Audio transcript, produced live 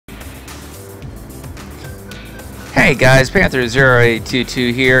Hey guys,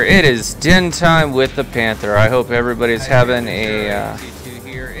 Panther0822 here. It is din time with the Panther. I hope everybody's having a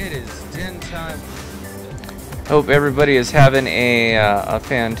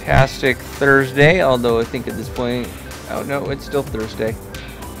fantastic Thursday. Although I think at this point, oh no, it's still Thursday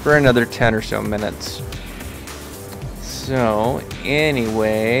for another 10 or so minutes. So,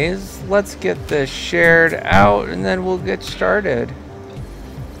 anyways, let's get this shared out and then we'll get started.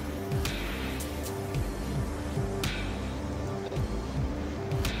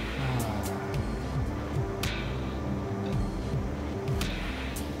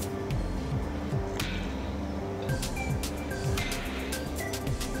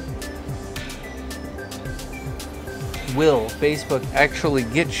 Will Facebook actually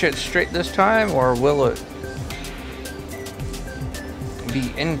get shit straight this time, or will it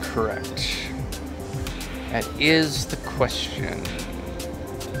be incorrect? That is the question.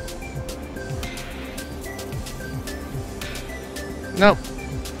 Nope.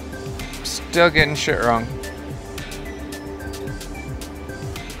 Still getting shit wrong.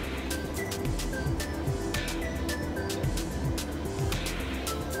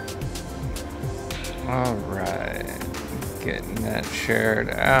 Alright. Getting that shared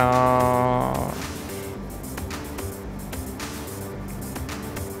out.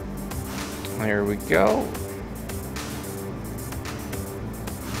 There we go.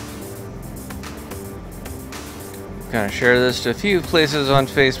 Gonna share this to a few places on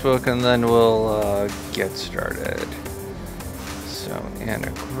Facebook and then we'll get started. So, in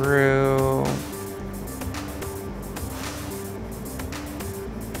a group.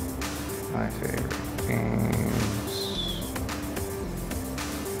 My favorite games.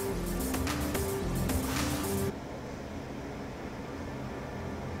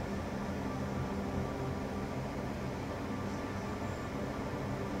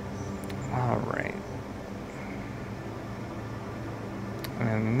 All right.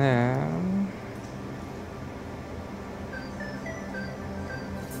 And then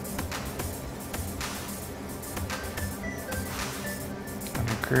on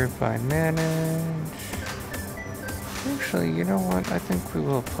a group I manage. Actually, you know what? I think we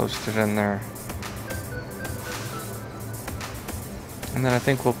will post it in there. And then I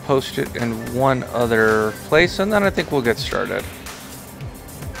think we'll post it in one other place, and then I think we'll get started.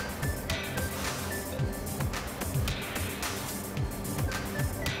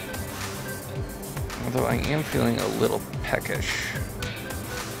 Although I am feeling a little peckish.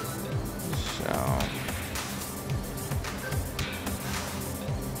 So.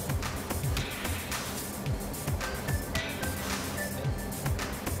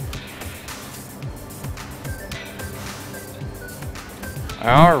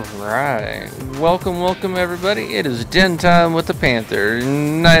 Alright. Welcome everybody. It is din time with the Panther.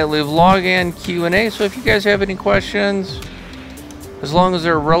 Nightly vlog and Q&A. So if you guys have any questions, as long as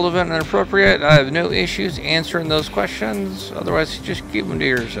they're relevant and appropriate, I have no issues answering those questions. Otherwise, just keep them to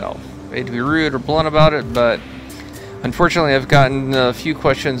yourself. I hate to be rude or blunt about it, but unfortunately, I've gotten a few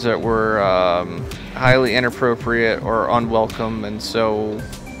questions that were highly inappropriate or unwelcome, and so,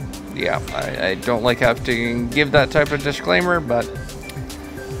 yeah, I don't like having to give that type of disclaimer, but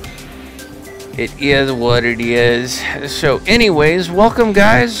it is what it is. So, anyways, welcome,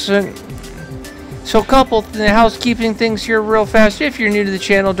 guys. So a couple housekeeping things here real fast. If you're new to the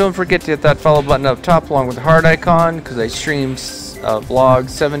channel, don't forget to hit that follow button up top along with the heart icon, because I stream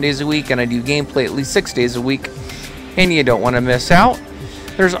vlogs 7 days a week and I do gameplay at least 6 days a week, and you don't want to miss out.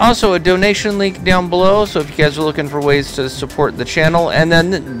 There's also a donation link down below, so if you guys are looking for ways to support the channel. And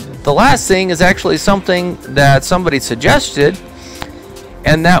then the last thing is actually something that somebody suggested,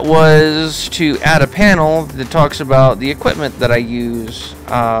 and that was to add a panel that talks about the equipment that I use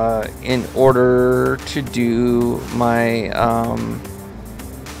in order to do my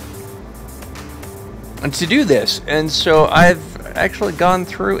to do this. And so I've actually gone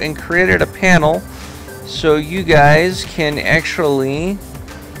through and created a panel so you guys can actually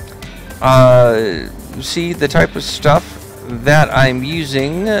see the type of stuff that I'm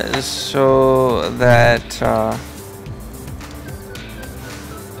using, so that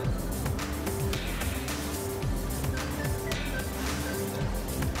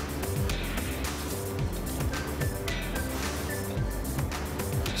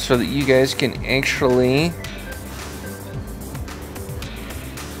so that you guys can actually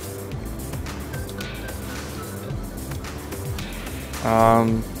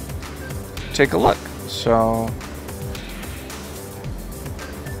take a look. So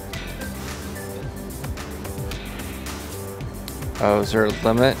oh, is there a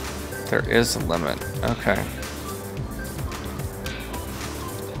limit? There is a limit. Okay.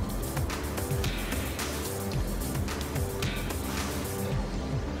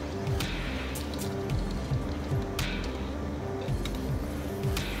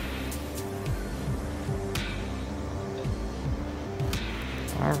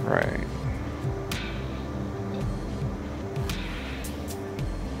 All right.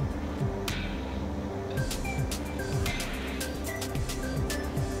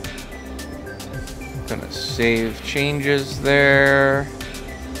 Gonna save changes there.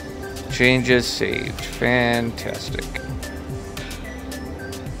 Changes saved. Fantastic.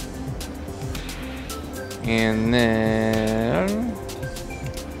 And then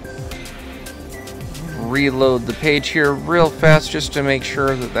reload the page here real fast just to make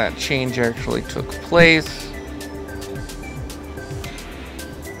sure that that change actually took place.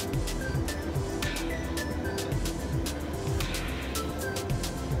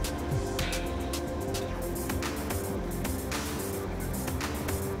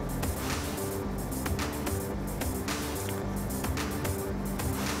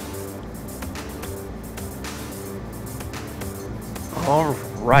 All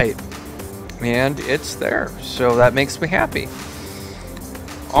right, and it's there, so that makes me happy.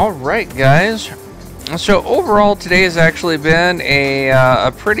 All right, guys, so overall today has actually been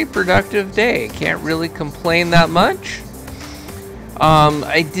a pretty productive day. Can't really complain that much.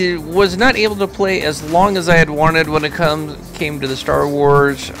 I was not able to play as long as I had wanted when it came to the Star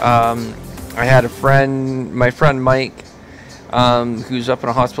Wars. I had a friend, my friend Mike, who's up in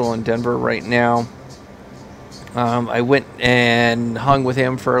a hospital in Denver right now. I went and hung with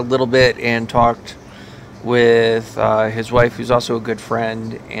him for a little bit and talked with his wife, who's also a good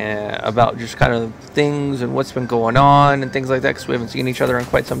friend, about just kind of things and what's been going on and things like that, because we haven't seen each other in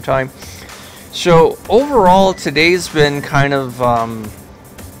quite some time. So overall, today's been kind of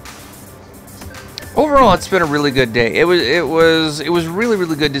overall, it's been a really good day. It was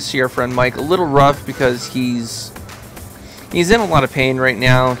really good to see our friend Mike. A little rough because he's in a lot of pain right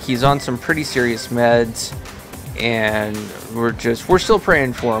now. He's on some pretty serious meds. And we're still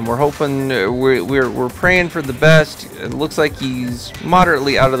praying for him. We're hoping, we're praying for the best. It looks like he's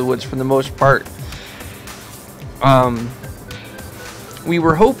moderately out of the woods for the most part. We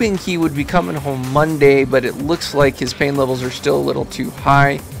were hoping he would be coming home Monday, but it looks like his pain levels are still a little too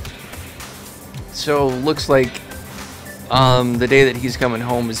high. So looks like the day that he's coming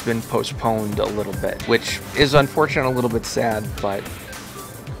home has been postponed a little bit, which is unfortunate, a little bit sad, but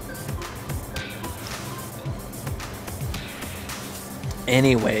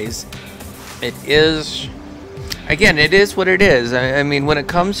anyways, it is what it is. I mean, when it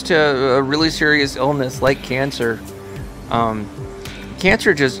comes to a really serious illness like cancer,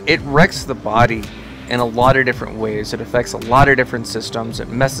 cancer it wrecks the body in a lot of different ways. It affects a lot of different systems. It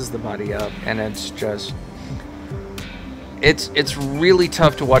messes the body up, and it's really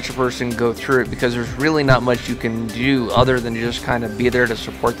tough to watch a person go through it, because there's really not much you can do other than just kind of be there to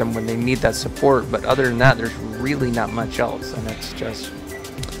support them when they need that support. But other than that, there's really not much else, and it's just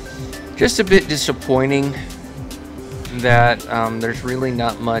a bit disappointing that there's really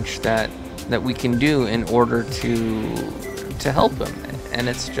not much that we can do in order to help him, and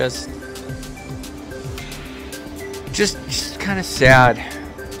it's just kind of sad,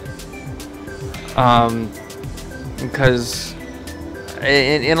 because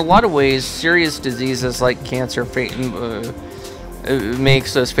in a lot of ways, serious diseases like cancer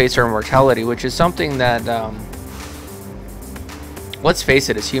makes us face our mortality, which is something that let's face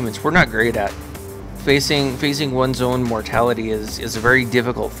it, as humans, we're not great at. Facing one's own mortality is a very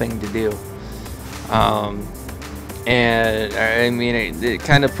difficult thing to do. And I mean, it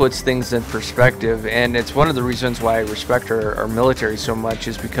kind of puts things in perspective, and it's one of the reasons why I respect our military so much,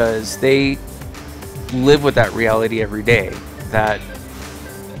 is because they live with that reality every day, that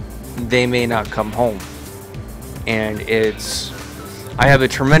they may not come home. And I have a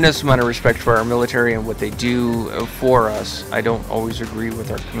tremendous amount of respect for our military and what they do for us. I don't always agree with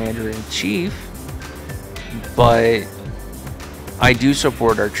our commander-in-chief, but I do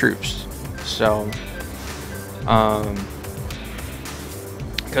support our troops. So,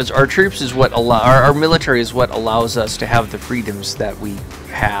 because our troops is what our military is what allows us to have the freedoms that we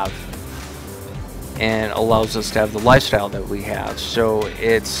have, and allows us to have the lifestyle that we have. So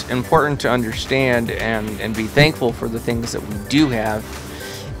it's important to understand and be thankful for the things that we do have,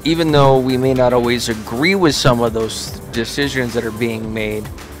 even though we may not always agree with some of those decisions that are being made.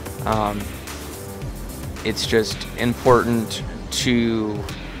 It's just important to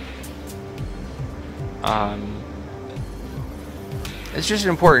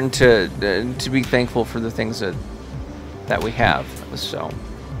be thankful for the things that we have. So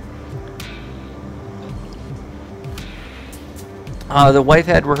the wife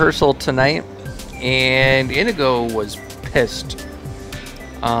had rehearsal tonight, and Inigo was pissed.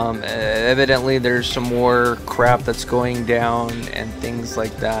 Evidently there's some more crap that's going down and things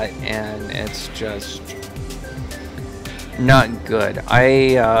like that, and it's just not good.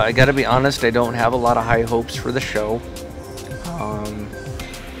 I gotta be honest, I don't have a lot of high hopes for the show.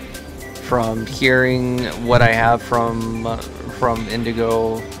 From hearing what I have from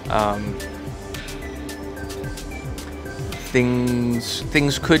Indigo,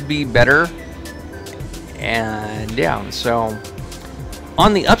 things could be better, and yeah. So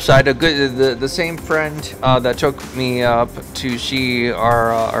on the upside, the same friend that took me up to see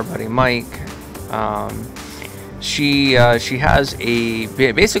our buddy Mike. She has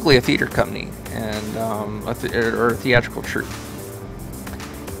basically a theater company and or a theatrical troupe,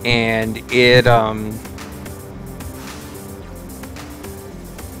 and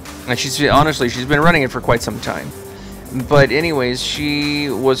and she's been running it for quite some time. But anyways, she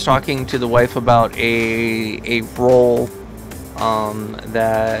was talking to the wife about a role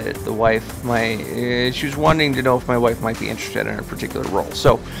that the wife might. She was wanting to know if my wife might be interested in a particular role.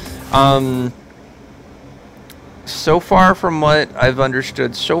 So. So far from what I've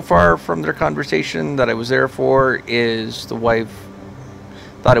understood so far from their conversation that I was there for is the wife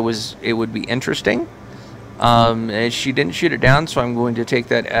thought it would be interesting, and she didn't shoot it down, so I'm going to take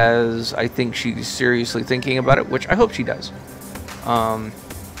that as I think she's seriously thinking about it, which I hope she does,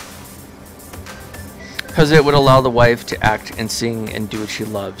 because it would allow the wife to act and sing and do what she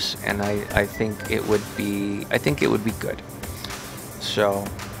loves, and I think it would be good. So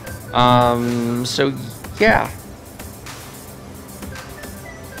so yeah.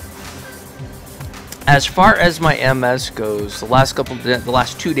 As far as my MS goes, the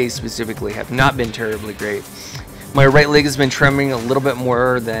last 2 days specifically have not been terribly great. My right leg has been trembling a little bit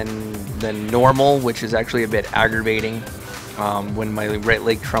more than normal, which is actually a bit aggravating. When my right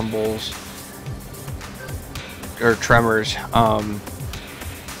leg trembles or tremors,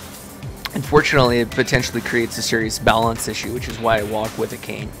 unfortunately, it potentially creates a serious balance issue, which is why I walk with a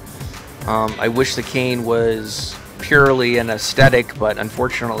cane. I wish the cane was purely an aesthetic, but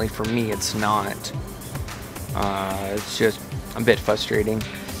unfortunately for me, it's not. It's just a bit frustrating.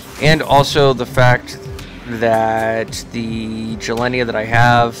 And also the fact that the Gilenia that I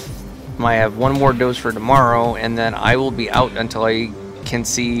have might have one more dose for tomorrow, and then I will be out until I can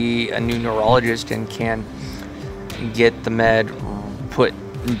see a new neurologist and can get the med put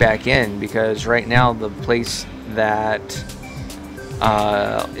back in, because right now the place that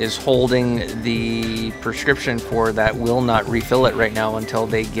is holding the prescription for that will not refill it right now until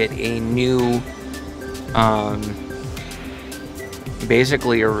they get a new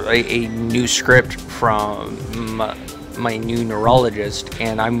basically a new script from my new neurologist,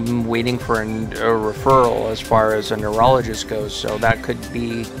 and I'm waiting for a referral as far as a neurologist goes, so that could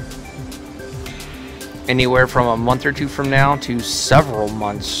be anywhere from a month or two from now to several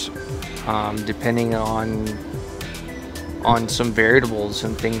months, depending on some variables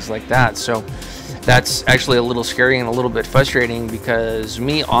and things like that. So that's actually a little scary and a little bit frustrating, because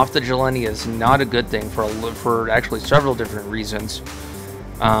me off the Gilenia is not a good thing for actually several different reasons.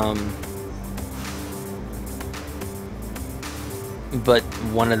 But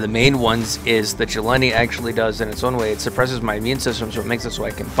one of the main ones is the Gilenia actually does, in its own way, it suppresses my immune system, so it makes it so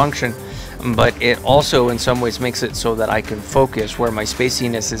I can function, but it also in some ways makes it so that I can focus, where my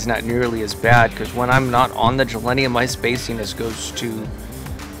spaciness is not nearly as bad, because when I'm not on the Gilenia, my spaciness goes to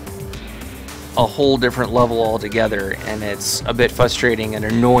a whole different level altogether, and it's a bit frustrating and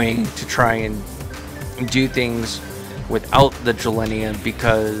annoying to try and do things without the Gilenia,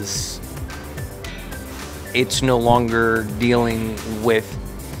 because it's no longer dealing with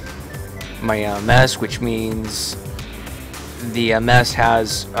my MS, which means the MS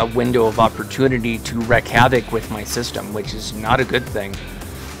has a window of opportunity to wreak havoc with my system, which is not a good thing,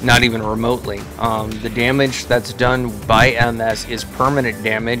 not even remotely. The damage that's done by MS is permanent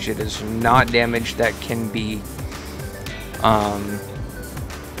damage. It is not damage that can be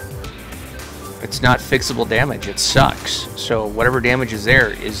it's not fixable damage. It sucks. So whatever damage is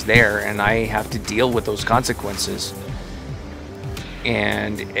there, and I have to deal with those consequences.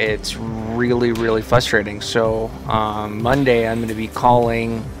 And it's really, really frustrating. So Monday, I'm going to be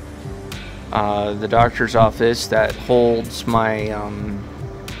calling the doctor's office that holds my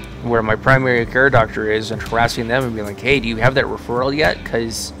where my primary care doctor is, and harassing them and being like, hey, do you have that referral yet?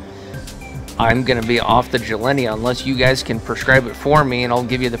 Because I'm going to be off the Gilenia unless you guys can prescribe it for me, and I'll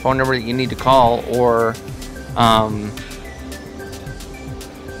give you the phone number that you need to call, or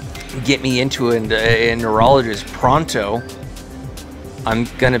get me into a neurologist pronto. I'm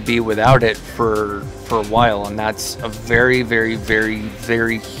going to be without it for a while, and that's a very, very, very,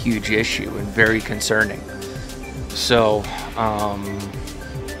 very huge issue and very concerning. So,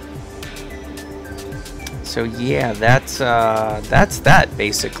 so yeah, that's that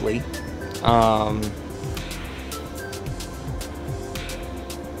basically.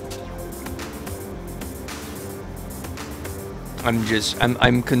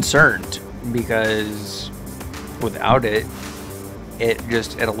 I'm concerned because without it,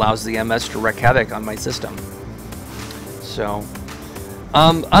 it allows the MS to wreak havoc on my system. So,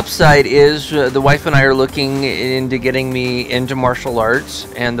 upside is the wife and I are looking into getting me into martial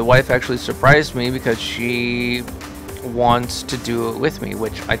arts, and the wife actually surprised me because she wants to do it with me,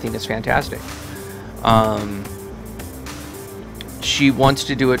 which I think is fantastic. She wants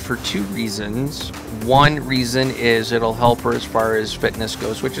to do it for two reasons. One reason is it'll help her as far as fitness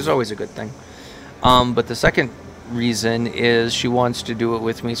goes, which is always a good thing. But the second reason is she wants to do it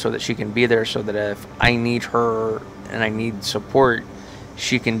with me so that she can be there, so that if I need her and I need support,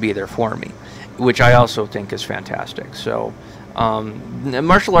 she can be there for me, which I also think is fantastic. So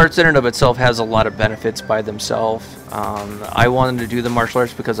martial arts in and of itself has a lot of benefits by themselves. I wanted to do the martial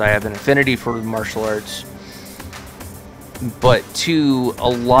arts because I have an affinity for martial arts, but two, a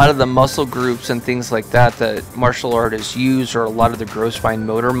lot of the muscle groups and things like that that martial artists use are a lot of the gross fine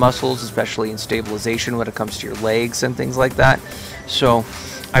motor muscles, especially in stabilization when it comes to your legs and things like that. So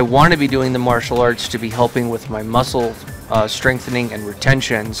I want to be doing the martial arts to be helping with my muscle strengthening and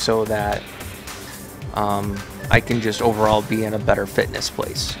retention, so that I can just overall be in a better fitness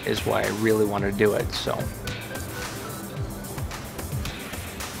place, is why I really want to do it. So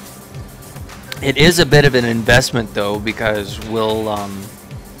it is a bit of an investment though, because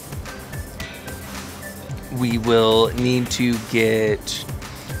we will need to get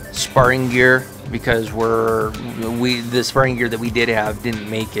sparring gear, because the sparring gear that we did have didn't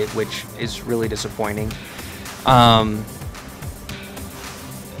make it, which is really disappointing.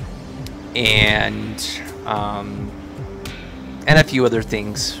 And a few other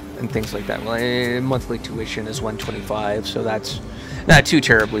things and things like that. Well, monthly tuition is $125, so that's not too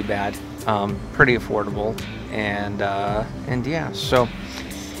terribly bad. Pretty affordable, and yeah. So,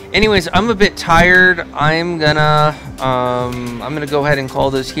 anyways, I'm a bit tired. I'm gonna go ahead and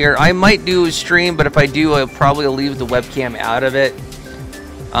call this here. I might do a stream, but if I do, I'll probably leave the webcam out of it.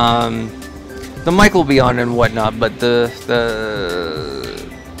 The mic will be on and whatnot, but the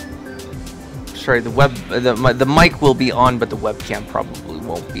mic will be on, but the webcam probably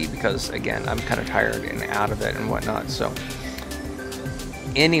won't be, because again, I'm kind of tired and out of it and whatnot. So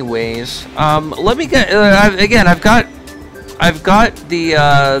anyways, let me get again, I've got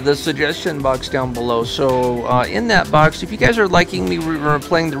the suggestion box down below. So in that box, if you guys are liking me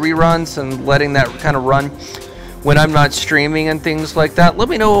playing the reruns and letting that kind of run when I'm not streaming and things like that, let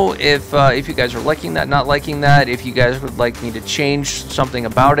me know if you guys are liking that, not liking that, if you guys would like me to change something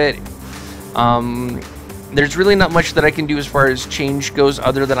about it. There's really not much that I can do as far as change goes,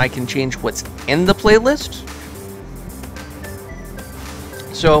 other than I can change what's in the playlist.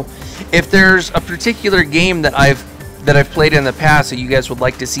 So if there's a particular game that I've played in the past that you guys would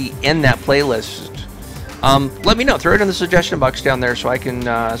like to see in that playlist, let me know. Throw it in the suggestion box down there, so I can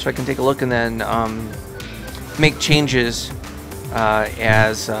take a look and then make changes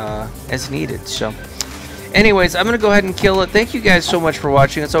as needed. So anyways, I'm going to go ahead and kill it. Thank you guys so much for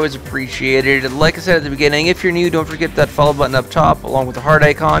watching. It's always appreciated. And like I said at the beginning, if you're new, don't forget that follow button up top along with the heart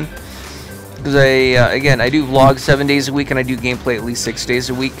icon. Because again, I do vlogs 7 days a week, and I do gameplay at least 6 days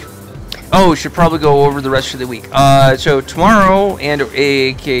a week. Oh, should probably go over the rest of the week. So tomorrow and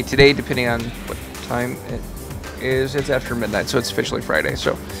today, depending on what time it is, it's after midnight, so it's officially Friday.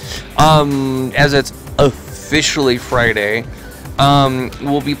 So as it's officially Friday,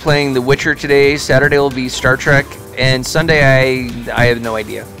 we'll be playing The Witcher today. Saturday will be Star Trek, and Sunday I have no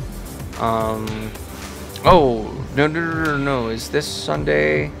idea. Oh, no, is this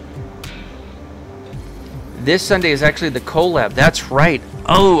Sunday? This Sunday is actually the collab. That's right.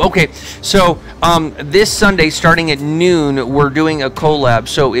 Oh, okay. So this Sunday, starting at noon, we're doing a collab.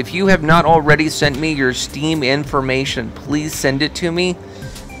 So if you have not already sent me your Steam information, please send it to me.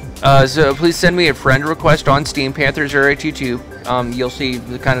 So please send me a friend request on Steam, Panther0822. You'll see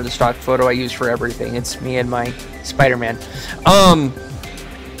the kind of the stock photo I use for everything. It's me and my Spider-Man.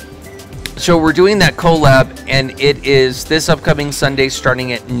 So we're doing that collab, and it is this upcoming Sunday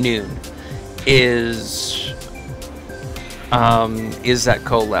starting at noon. Is that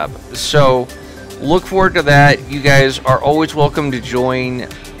collab. So look forward to that. You guys are always welcome to join,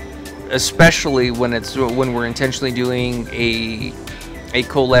 especially when we're intentionally doing a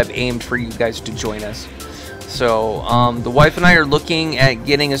collab aimed for you guys to join us. So the wife and I are looking at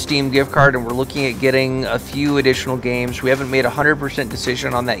getting a Steam gift card, and we're looking at getting a few additional games. We haven't made a 100%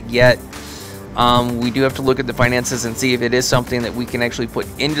 decision on that yet. We do have to look at the finances and see if it is something that we can actually put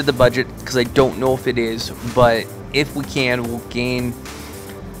into the budget, because I don't know if it is, but if we can, we'll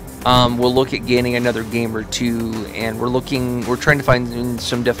look at gaining another game or two, and we're trying to find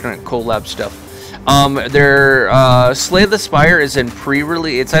some definite collab stuff. Their Slay the Spire is in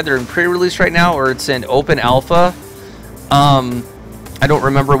pre-release. It's either in pre-release right now or it's in open alpha. I don't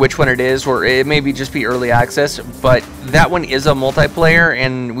remember which one it is, or it may be just be early access, but that one is a multiplayer,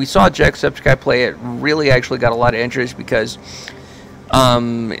 and we saw Jacksepticeye play it. Really actually got a lot of interest because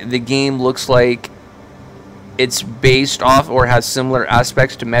the game looks like it's based off or has similar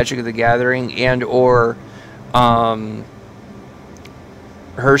aspects to Magic the Gathering and or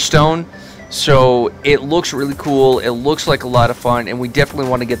Hearthstone. So it looks really cool. It looks like a lot of fun, and we definitely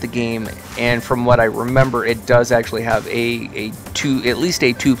want to get the game. And from what I remember, it does actually have at least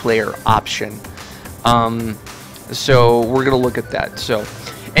a two-player option. So we're gonna look at that. So,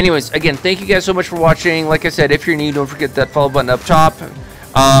 anyways, again, thank you guys so much for watching. Like I said, if you're new, don't forget that follow button up top.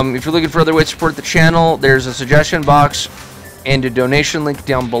 If you're looking for other ways to support the channel, there's a suggestion box and a donation link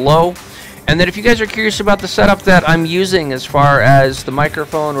down below. And then if you guys are curious about the setup that I'm using as far as the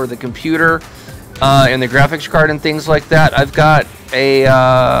microphone or the computer and the graphics card and things like that, I've got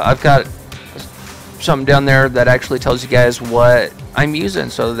something down there that actually tells you guys what I'm using,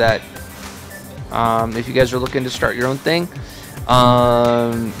 so that if you guys are looking to start your own thing,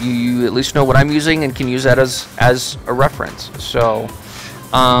 you at least know what I'm using and can use that as a reference. So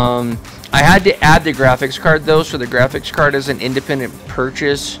I had to add the graphics card though, so the graphics card is an independent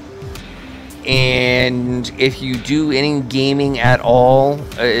purchase. And if you do any gaming at all,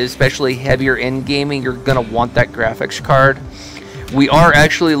 especially heavier end gaming, you're going to want that graphics card. We are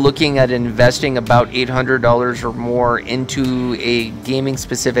actually looking at investing about $800 or more into a gaming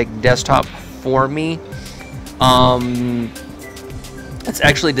specific desktop for me. It's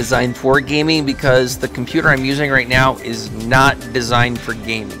actually designed for gaming because the computer I'm using right now is not designed for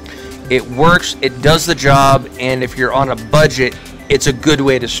gaming. It works, it does the job, and if you're on a budget, it's a good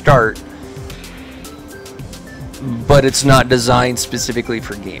way to start. But it's not designed specifically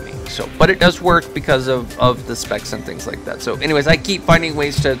for gaming. So, but it does work because of the specs and things like that. So anyways, I keep finding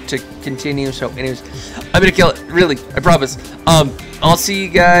ways to continue. So anyways, I'm gonna kill it, really, I promise. I'll see you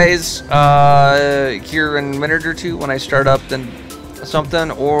guys here in a minute or two when I start up then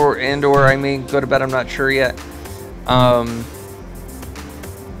something, or I may go to bed, I'm not sure yet. But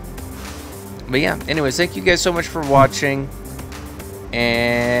yeah, anyways, thank you guys so much for watching,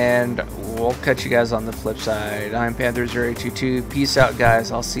 and we'll catch you guys on the flip side. I'm Panther 0822. Peace out,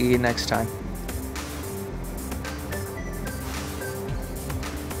 guys. I'll see you next time.